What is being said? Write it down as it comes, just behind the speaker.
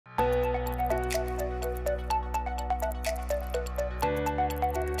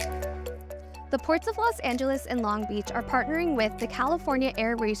The Ports of Los Angeles and Long Beach are partnering with the California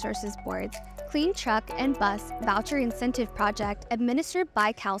Air Resources Board's Clean Truck and Bus Voucher Incentive Project administered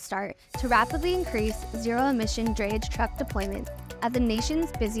by CALSTART to rapidly increase zero-emission drayage truck deployment at the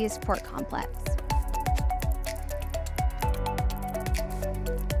nation's busiest port complex.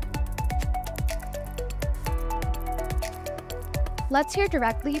 Let's hear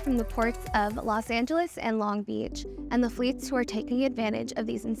directly from the ports of Los Angeles and Long Beach and the fleets who are taking advantage of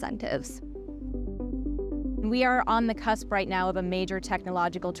these incentives. We are on the cusp right now of a major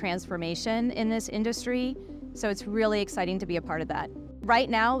technological transformation in this industry, so it's really exciting to be a part of that. Right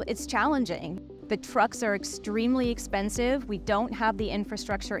now, it's challenging. The trucks are extremely expensive. We don't have the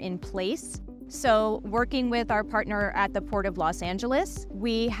infrastructure in place. So working with our partner at the Port of Los Angeles,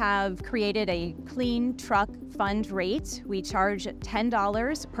 we have created a clean truck fund rate. We charge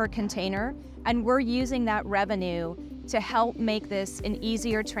 $10 per container, and we're using that revenue to help make this an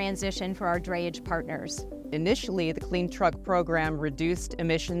easier transition for our drayage partners. Initially, the Clean Truck program reduced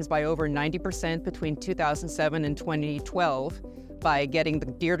emissions by over 90% between 2007 and 2012 by getting the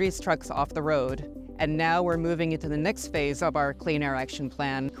dirtiest trucks off the road. And now we're moving into the next phase of our Clean Air Action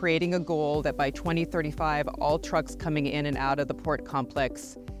Plan, creating a goal that by 2035, all trucks coming in and out of the port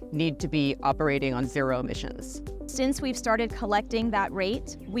complex need to be operating on zero emissions. Since we've started collecting that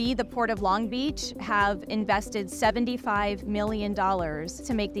rate, we, the Port of Long Beach, have invested $75 million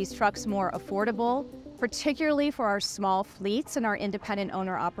to make these trucks more affordable, particularly for our small fleets and our independent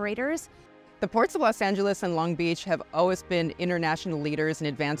owner-operators. The ports of Los Angeles and Long Beach have always been international leaders in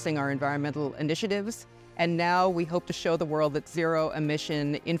advancing our environmental initiatives, and now we hope to show the world that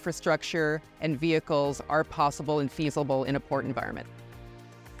zero-emission infrastructure and vehicles are possible and feasible in a port environment.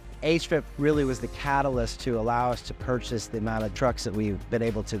 HVIP really was the catalyst to allow us to purchase the amount of trucks that we've been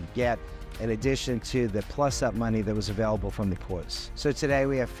able to get, in addition to the plus-up money that was available from the ports. So today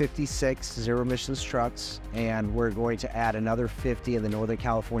we have 56 zero-emissions trucks, and we're going to add another 50 in the Northern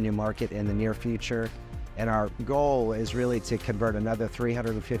California market in the near future. And our goal is really to convert another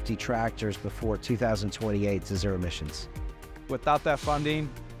 350 tractors before 2028 to zero emissions. Without that funding,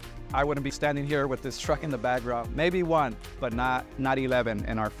 I wouldn't be standing here with this truck in the background. Maybe one, but not 11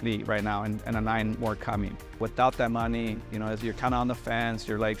 in our fleet right now, and 9 more coming. Without that money, you know, as you're kind of on the fence,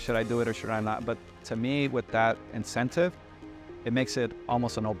 you're like, should I do it or should I not? But to me, with that incentive, it makes it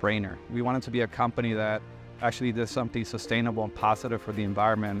almost a no-brainer. We wanted to be a company that actually does something sustainable and positive for the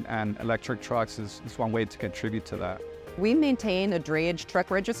environment, and electric trucks is one way to contribute to that. We maintain a drayage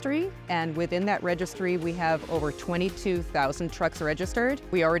truck registry, and within that registry we have over 22,000 trucks registered.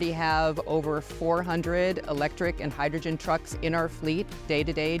 We already have over 400 electric and hydrogen trucks in our fleet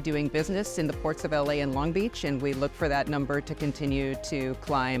day-to-day doing business in the ports of LA and Long Beach, and we look for that number to continue to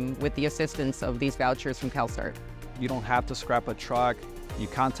climb with the assistance of these vouchers from CALSTART. You don't have to scrap a truck. You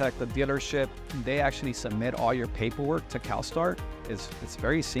contact the dealership. They actually submit all your paperwork to CALSTART. It's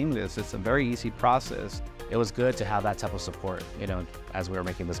very seamless. It's a very easy process. It was good to have that type of support, you know, as we were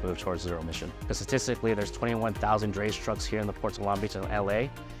making this move towards zero emission. Because statistically, there's 21,000 drayage trucks here in the ports of Long Beach and LA,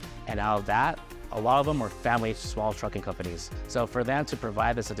 and out of that, a lot of them are family small trucking companies. So for them to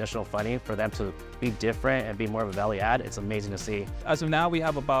provide this additional funding, for them to be different and be more of a value add, it's amazing to see. As of now, we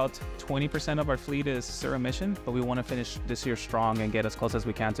have about 20% of our fleet is zero emission, but we want to finish this year strong and get as close as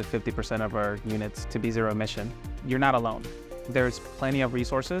we can to 50% of our units to be zero emission. You're not alone. There's plenty of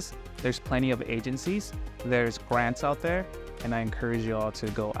resources, there's plenty of agencies, there's grants out there, and I encourage you all to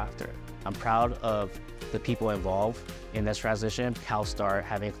go after it. I'm proud of the people involved in this transition, CALSTART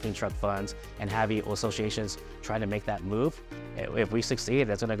having clean truck funds and having associations trying to make that move. If we succeed,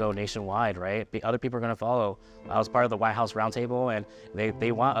 that's gonna go nationwide, right? Other people are gonna follow. I was part of the White House Roundtable, and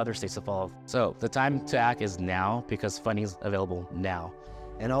they want other states to follow. So the time to act is now, because funding is available now.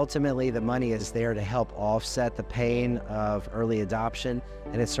 And ultimately, the money is there to help offset the pain of early adoption,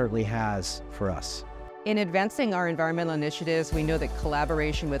 and it certainly has for us. In advancing our environmental initiatives, we know that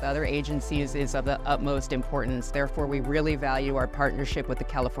collaboration with other agencies is of the utmost importance. Therefore, we really value our partnership with the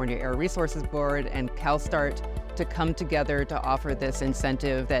California Air Resources Board and CALSTART to come together to offer this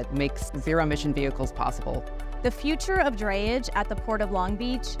incentive that makes zero-emission vehicles possible. The future of drayage at the Port of Long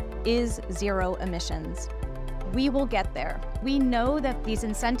Beach is zero emissions. We will get there. We know that these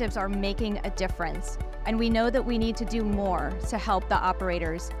incentives are making a difference, and we know that we need to do more to help the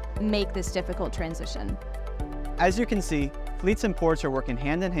operators make this difficult transition. As you can see, fleets and ports are working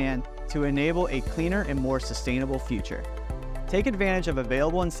hand in hand to enable a cleaner and more sustainable future. Take advantage of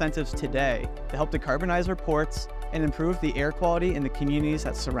available incentives today to help decarbonize our ports and improve the air quality in the communities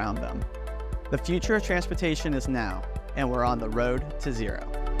that surround them. The future of transportation is now, and we're on the road to zero.